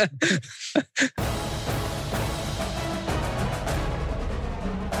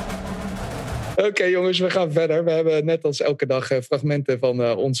 Oké, jongens, we gaan verder. We hebben net als elke dag fragmenten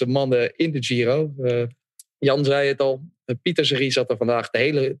van onze mannen in de Giro. Jan zei het al, Pieter Serie zat er vandaag de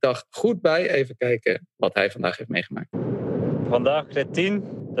hele dag goed bij. Even kijken wat hij vandaag heeft meegemaakt. Vandaag rit 10,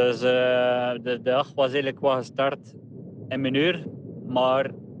 dus de dag was eigenlijk wel gestart in mijn uur. Maar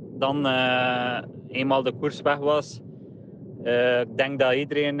dan eenmaal de koers weg was, ik denk dat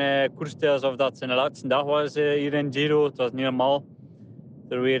iedereen koerste alsof dat zijn laatste dag was hier in Giro. Het was niet normaal.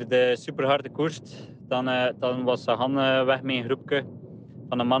 Er werd super harde koers. Dan was Sagan weg met een groepje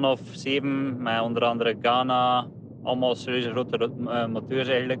van een man of 7, met onder andere Ghana, allemaal serieuze grote motours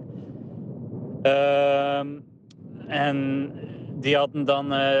eigenlijk. En die hadden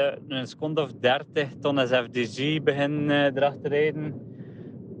dan een seconde of 30 toen als FDG beginnen erachter rijden.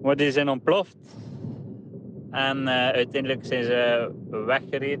 Maar die zijn ontploft. En uiteindelijk zijn ze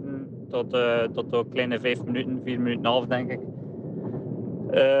weggereden tot een kleine 5 minuten, 4 minuten en half denk ik.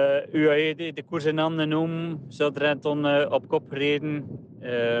 UAE die de koers in handen nam, zou er toen op kop gereden.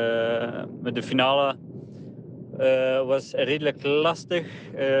 Met de finale was redelijk lastig.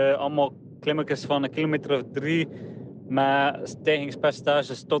 Allemaal klimmetjes van 1 kilometer of 3 met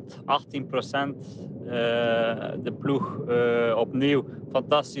stijgingspercentages tot 18%. De ploeg opnieuw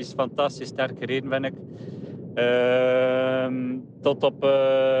fantastisch sterk gereden ben ik. Tot op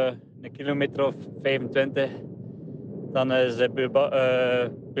 1 kilometer of 25. Dan is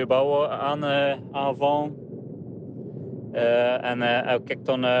Bilbao aangevallen. En ik heb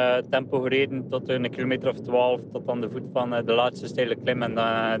dan tempo gereden tot 1 kilometer of 12, tot aan de voet van de laatste steile klim. En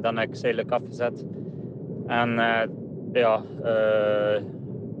dan heb ik ze eigenlijk afgezet. En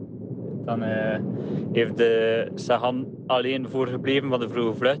dan heeft de Sagan alleen voorgebleven van de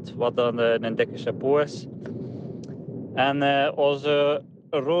vroege vlucht, wat dan een dikke chapeau is. En onze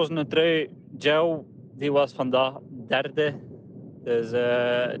roze trui, Joe, die was vandaag derde. Dus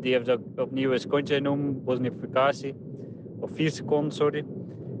die heeft ook opnieuw een secondje genomen, bonificatie. Of 4 seconden, sorry.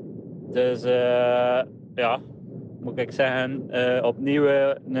 Dus moet ik zeggen, opnieuw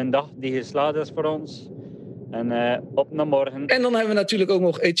een dag die geslaagd is voor ons. En op naar morgen. En dan hebben we natuurlijk ook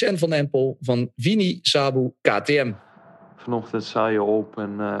nog Etienne van Empel van Vini Sabu KTM. Vanochtend sta je op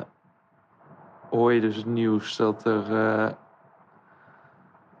en hoor je dus het nieuws dat er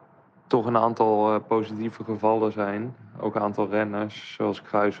toch een aantal positieve gevallen zijn. Ook een aantal renners, zoals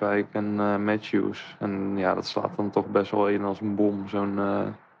Kruiswijk en Matthews. En ja, dat slaat dan toch best wel in als een bom,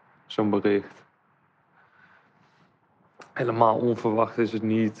 zo'n bericht. Helemaal onverwacht is het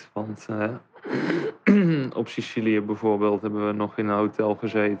niet, want op Sicilië bijvoorbeeld hebben we nog in een hotel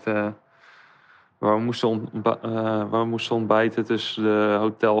gezeten waar we moesten ontbijten tussen de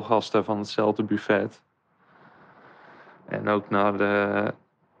hotelgasten van hetzelfde buffet. En ook na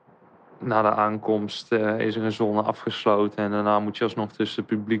de aankomst is er een zone afgesloten en daarna moet je alsnog tussen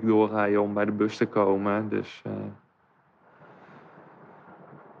het publiek doorrijden om bij de bus te komen. Dus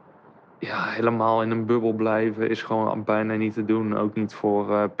helemaal in een bubbel blijven is gewoon bijna niet te doen. Ook niet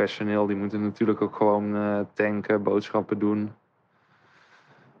voor personeel. Die moeten natuurlijk ook gewoon tanken, boodschappen doen.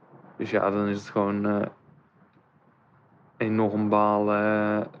 Dus ja, dan is het gewoon enorm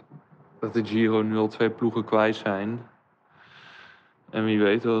balen dat de Giro nu al 2 ploegen kwijt zijn. En wie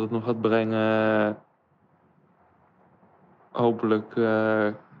weet wat het nog gaat brengen. Hopelijk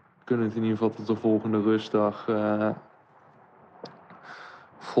kunnen het in ieder geval tot de volgende rustdag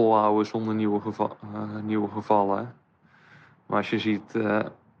volhouden zonder nieuwe gevallen. Maar als je ziet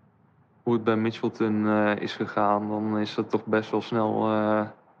hoe het bij Mitchelton is gegaan, dan is dat toch best wel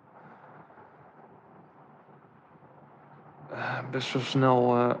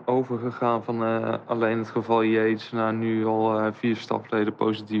snel overgegaan van alleen het geval Yates naar nu al 4 stafleden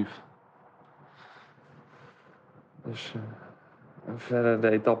positief. Dus verder de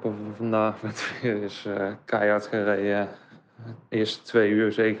etappe van vandaag werd weer eens keihard gereden. De eerste 2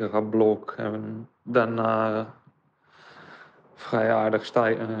 uur zeker gaat blok en daarna vrij aardig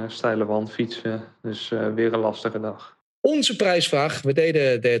steile wand fietsen. Dus weer een lastige dag. Onze prijsvraag, we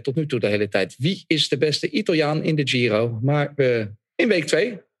deden tot nu toe de hele tijd wie is de beste Italiaan in de Giro. Maar in week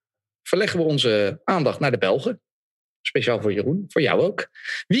 2 verleggen we onze aandacht naar de Belgen. Speciaal voor Jeroen, voor jou ook.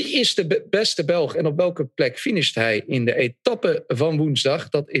 Wie is de beste Belg en op welke plek finisht hij in de etappe van woensdag?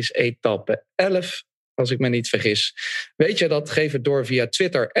 Dat is etappe 11, als ik me niet vergis. Weet je dat? Geef het door via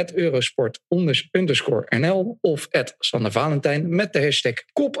Twitter @Eurosport_NL of @Sander Valentijn met de hashtag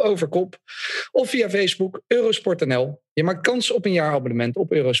 #kopoverkop. Of via Facebook Eurosport.nl. Je maakt kans op een jaarabonnement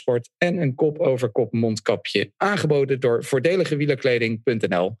op Eurosport en een kop over kop mondkapje. Aangeboden door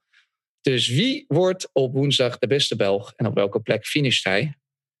voordeligewielerkleding.nl. Dus wie wordt op woensdag de beste Belg en op welke plek finisht hij?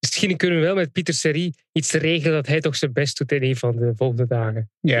 Misschien kunnen we wel met Pieter Serry iets regelen dat hij toch zijn best doet in een van de volgende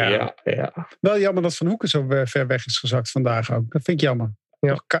dagen. Ja. Wel jammer dat Van Hoeken zo ver weg is gezakt vandaag ook. Dat vind ik jammer.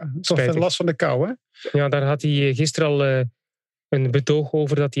 Ja, toch veel last van de kou, hè? Ja, daar had hij gisteren al een betoog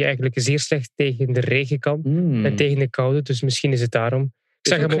over dat hij eigenlijk zeer slecht tegen de regen kan. En tegen de koude, dus misschien is het daarom.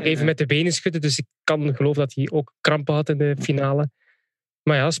 Ik zag hem ook even met de benen schudden, dus ik kan geloven dat hij ook krampen had in de finale.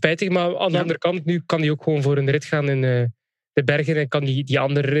 Maar ja, spijtig. Maar aan de andere kant, nu kan hij ook gewoon voor een rit gaan in de bergen en kan die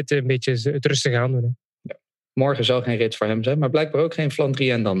andere ritten een beetje het rustig aan doen. Hè. Ja. Morgen zal geen rit voor hem zijn, maar blijkbaar ook geen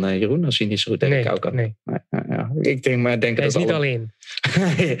Flandrien dan, Jeroen, als hij niet zo goed tegen kou kan. Nee. Ik denk hij is niet alleen.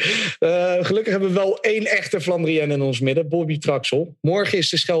 Gelukkig hebben we wel 1 echte Flandrien in ons midden, Bobby Traxel. Morgen is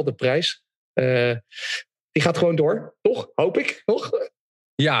de Scheldeprijs. Die gaat gewoon door, toch? Hoop ik, nog?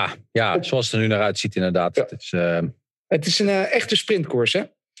 Ja, zoals het er nu naar uitziet inderdaad. Ja. Het is een echte sprintkoers, hè?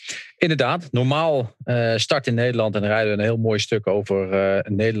 Inderdaad. Normaal start in Nederland en rijden we een heel mooi stuk over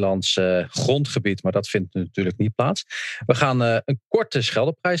een Nederlands grondgebied. Maar dat vindt natuurlijk niet plaats. We gaan een korte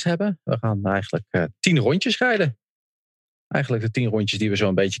Scheldeprijs hebben. We gaan eigenlijk 10 rondjes rijden. Eigenlijk de 10 rondjes die we zo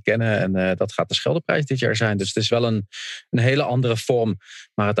een beetje kennen. En dat gaat de Scheldeprijs dit jaar zijn. Dus het is wel een hele andere vorm.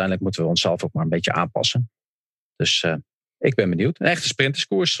 Maar uiteindelijk moeten we onszelf ook maar een beetje aanpassen. Dus ik ben benieuwd. Een echte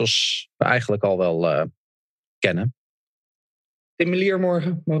sprinterskoers zoals we eigenlijk al wel kennen. Tim Melier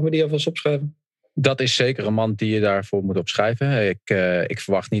morgen, mogen we die alvast opschrijven? Dat is zeker een man die je daarvoor moet opschrijven. Ik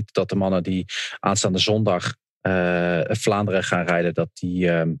verwacht niet dat de mannen die aanstaande zondag Vlaanderen gaan rijden, dat die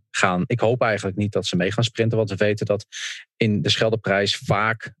gaan. Ik hoop eigenlijk niet dat ze mee gaan sprinten, want we weten dat in de Scheldeprijs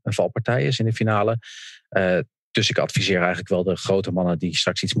vaak een valpartij is in de finale. Dus ik adviseer eigenlijk wel de grote mannen die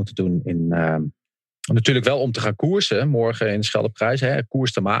straks iets moeten doen natuurlijk wel om te gaan koersen morgen in de Scheldeprijs,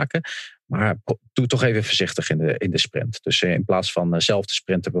 koers te maken. Maar doe toch even voorzichtig in de sprint. Dus in plaats van zelf te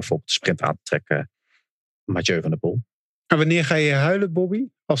sprinten, bijvoorbeeld de sprint aan te trekken, Mathieu van der Poel. En wanneer ga je huilen, Bobby?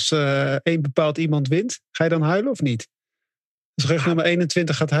 Als één bepaald iemand wint, ga je dan huilen of niet? Als rug nummer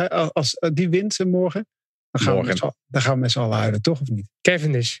 21 gaat huilen, als die wint morgen, dan gaan we met z'n allen huilen, toch of niet?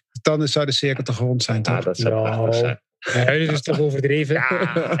 Cavendish. Dan zou de cirkel toch rond zijn, toch? Dat zou prachtig zijn. Huilen is toch overdreven.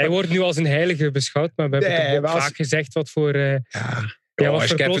 Ja. Hij wordt nu als een heilige beschouwd, maar we hebben toch ook vaak gezegd wat voor wat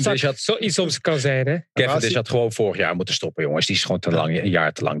voor klootzak zoiets soms kan zijn, hè? Cavendish had gewoon vorig jaar moeten stoppen, jongens. Die is gewoon een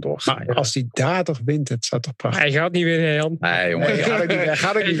jaar te lang doorgegaan. Maar als hij daar toch wint, het zou toch prachtig. Hij gaat niet winnen, Jan. Nee, jongen. Hij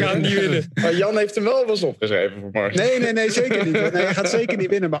gaat niet winnen. Maar Jan heeft hem wel eens opgeschreven voor morgen. Nee, zeker niet. Nee, hij gaat zeker niet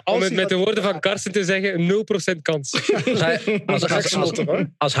winnen. Maar om het met de woorden van Karsten te zeggen, 0% kans.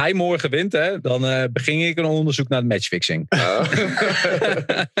 Als hij morgen wint, hè, dan begin ik een onderzoek naar het matchfixing.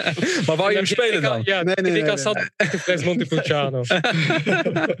 Maar wou je hem spelen dan? Ik als Santos Montepulciano.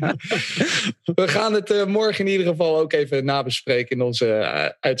 We gaan het morgen in ieder geval ook even nabespreken in onze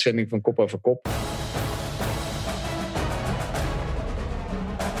uitzending van Kop over Kop.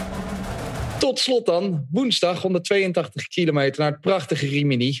 Tot slot dan, woensdag 182 kilometer naar het prachtige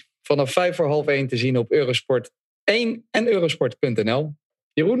Rimini. Vanaf 1:55 te zien op Eurosport 1 en Eurosport.nl.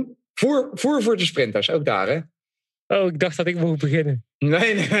 Jeroen, voer voor de sprinters, ook daar hè? Oh, ik dacht dat ik mocht beginnen.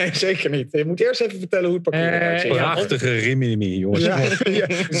 Nee, zeker niet. Je moet eerst even vertellen hoe het parcours eruit ziet. Prachtige Rimini, jongens.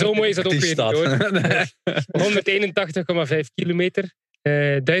 Zo mooi is dat ook weer niet, hoor. 181,5 kilometer.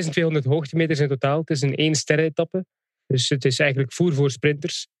 1200 hoogtemeters in totaal. Het is een 1-sterren-etappe. Dus het is eigenlijk voer voor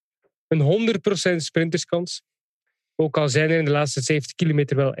sprinters. Een 100% sprinterskans. Ook al zijn er in de laatste 70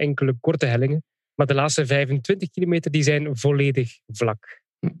 kilometer wel enkele korte hellingen. Maar de laatste 25 kilometer die zijn volledig vlak.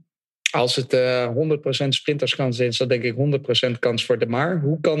 Als het 100% sprinterskans is, dan denk ik 100% kans voor De Maar.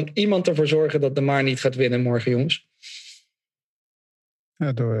 Hoe kan iemand ervoor zorgen dat De Maar niet gaat winnen morgen, jongens?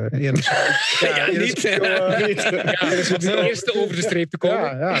 Ja, door de eerste over de streep te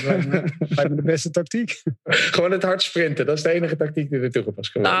komen. Ja, dat lijkt me de beste tactiek. Gewoon het hard sprinten, dat is de enige tactiek die er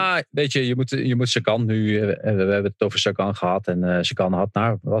toegepast kan worden. Nou, weet je moet Sagan nu... we hebben het over Sagan gehad. En Sagan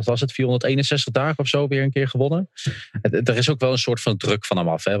had, wat was het, 461 dagen of zo weer een keer gewonnen. Er is ook wel een soort van druk van hem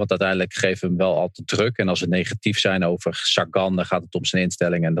af. Hè? Want uiteindelijk geven we hem wel altijd druk. En als we negatief zijn over Sagan, dan gaat het om zijn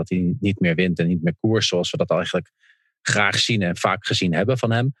instelling. En dat hij niet meer wint en niet meer koers, zoals we dat eigenlijk graag zien en vaak gezien hebben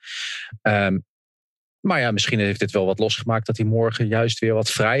van hem. Maar ja, misschien heeft dit wel wat losgemaakt dat hij morgen juist weer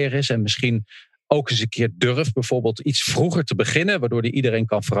wat vrijer is. En misschien ook eens een keer durft bijvoorbeeld iets vroeger te beginnen, waardoor hij iedereen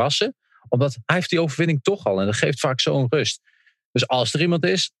kan verrassen. Omdat hij heeft die overwinning toch al en dat geeft vaak zo'n rust. Dus als er iemand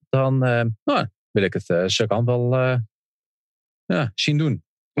is, dan wil ik het Sagan wel zien doen.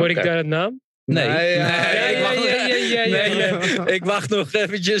 Hoor ik daar een naam? Nee. Ik wacht nog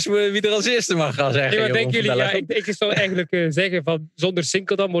eventjes wie er als eerste mag gaan zeggen. Nee, denken jullie, ik zou eigenlijk zeggen van zonder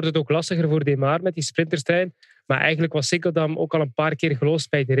Sinkeldam wordt het ook lastiger voor De Maar met die sprinterstrein. Maar eigenlijk was Sinkeldam ook al een paar keer gelost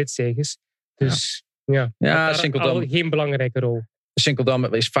bij de ritzeges. Dus ja Sinkeldam al geen belangrijke rol.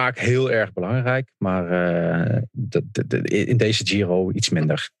 Sinkeldam is vaak heel erg belangrijk, maar in deze Giro iets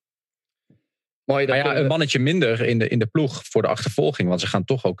minder. Mooi dat een mannetje minder in de ploeg voor de achtervolging. Want ze gaan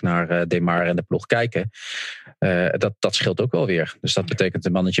toch ook naar De Maar en de ploeg kijken. Dat scheelt ook wel weer. Dus dat betekent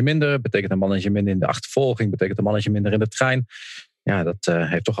een mannetje minder. Betekent een mannetje minder in de achtervolging. Betekent een mannetje minder in de trein. Ja, dat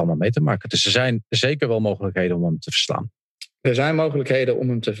heeft toch allemaal mee te maken. Dus er zijn zeker wel mogelijkheden om hem te verslaan. Er zijn mogelijkheden om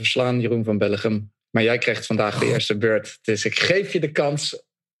hem te verslaan, Jeroen van Bellegem. Maar jij krijgt vandaag de eerste beurt. Dus ik geef je de kans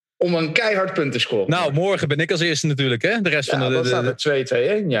om een keihard punt te scoren. Nou, morgen ben ik als eerste natuurlijk. Hè? De rest van dan staat het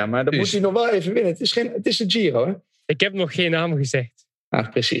 2-2-1. Ja, maar dan moet hij nog wel even winnen. Het is een Giro, hè? Ik heb nog geen naam gezegd.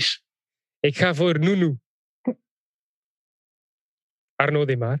 Precies. Ik ga voor Nunu. Arnaud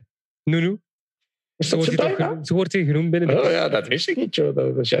De Maar. Nunu. Zo wordt hij genoemd binnen. Oh ja, dat wist ik niet, joh.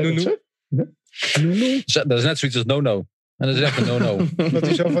 Dat jij Nunu. Nunu. Dat is net zoiets als no-no. En dat is echt een no-no. Dat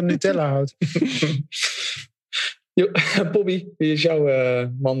hij zo van Nutella houdt. Bobby, wie is jouw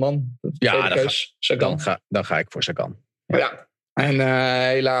man? Ja, dan ga ik voor Sagan. Ja. En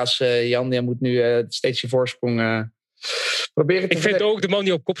helaas, Jan, jij moet nu steeds je voorsprong proberen te Ik vind ook de man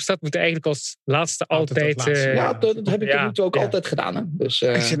die op kop staat, moet eigenlijk als laatste altijd... dat heb ik tot nu ook altijd gedaan. Hè? Dus,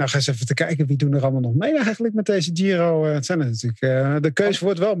 ik zit nog eens even te kijken, wie doen er allemaal nog mee eigenlijk met deze Giro? Het zijn er natuurlijk, de keuze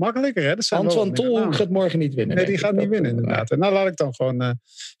wordt wel makkelijker. Hè? Hans van Tol gaat morgen niet winnen. Nee, die gaat niet winnen inderdaad. Nee. Nou, laat ik dan gewoon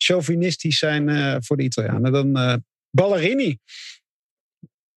chauvinistisch zijn voor de Italianen. Dan Ballerini.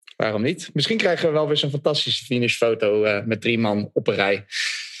 Waarom niet? Misschien krijgen we wel weer zo'n fantastische finishfoto met 3 man op een rij.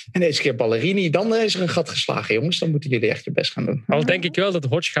 En deze keer Ballerini. Dan is er een gat geslagen, jongens. Dan moeten jullie echt je best gaan doen. Al denk ik wel dat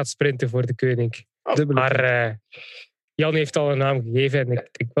Hodge gaat sprinten voor de koning. Maar Jan heeft al een naam gegeven en ik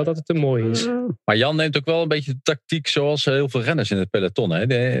denk wel dat het een mooie is. Maar Jan neemt ook wel een beetje de tactiek zoals heel veel renners in het peloton. Hè?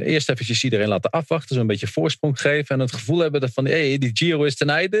 Eerst eventjes iedereen laten afwachten, zo'n beetje voorsprong geven en het gevoel hebben van die Giro is ten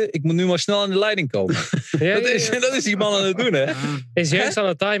einde, ik moet nu maar snel aan de leiding komen. Dat is die man aan het doen, hè? Is juist aan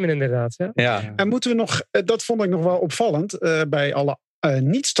het timen inderdaad. Ja. En moeten we nog, dat vond ik nog wel opvallend, bij alle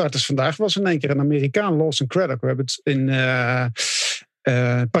niet-starters vandaag was in één keer een Amerikaan, Lawson Craddock. We hebben het in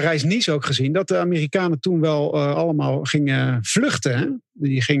Parijs-Nice ook gezien, dat de Amerikanen toen wel allemaal gingen vluchten. Hè?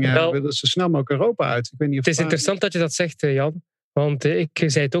 Die wilden zo snel mogelijk Europa uit. Ik weet niet of het is interessant dat je dat zegt, Jan. Want ik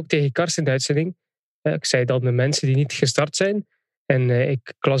zei het ook tegen Karsten in de uitzending. Ik zei dan de mensen die niet gestart zijn. En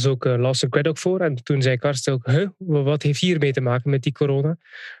ik las ook Lawson Craddock voor. En toen zei Karsten ook, wat heeft hiermee te maken met die corona?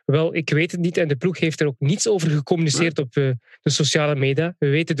 Wel, ik weet het niet. En de ploeg heeft er ook niets over gecommuniceerd op de sociale media. We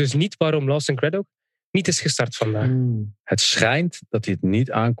weten dus niet waarom Lawson Craddock niet is gestart vandaag. Het schijnt dat hij het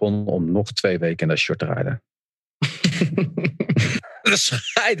niet aankon om nog 2 weken in dat short te rijden. Dat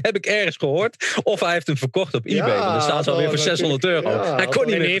schijnt, heb ik ergens gehoord. Of hij heeft hem verkocht op eBay. Ja, dan staat ze alweer voor €600. Ja, hij kon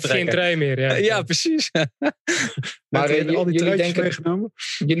niet meer heeft geen trui meer. Ja, precies. Maar al die truitjes meegenomen?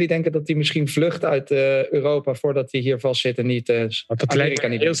 Jullie denken dat hij misschien vlucht uit Europa voordat hij hier vast zit en niet dat lijkt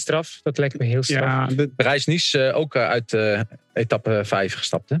me heel straf. Dat lijkt me heel straf. Ja, Parijs-Nice ook uit etappe 5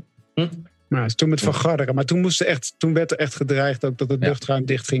 gestapt, hè? Nou, toen met Van Garderen. Maar toen werd er echt gedreigd ook dat het luchtruim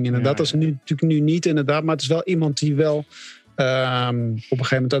dicht ging. Inderdaad, dat is natuurlijk nu niet inderdaad. Maar het is wel iemand die wel op een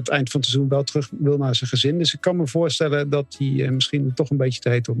gegeven moment aan het eind van het seizoen wel terug wil naar zijn gezin. Dus ik kan me voorstellen dat hij misschien toch een beetje te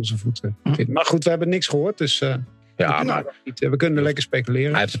heet onder zijn voeten vindt. Maar goed, we hebben niks gehoord. Dus we kunnen lekker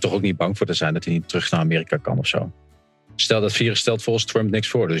speculeren. Hij heeft er toch ook niet bang voor te zijn dat hij niet terug naar Amerika kan of zo. Stel dat virus stelt volgens Trump niks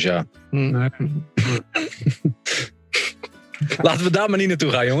voor. Dus ja. Nee. Laten we daar maar niet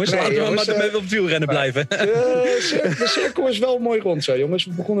naartoe gaan, jongens. Laten we maar op het wielrennen blijven. De cirkel is wel mooi rond zo, jongens.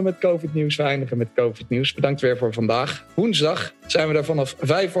 We begonnen met COVID-nieuws, we eindigen met COVID-nieuws. Bedankt weer voor vandaag. Woensdag zijn we er vanaf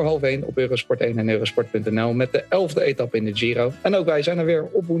 1:05 op Eurosport 1 en Eurosport.nl met de 11e etappe in de Giro. En ook wij zijn er weer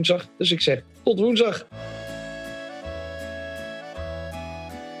op woensdag. Dus ik zeg tot woensdag.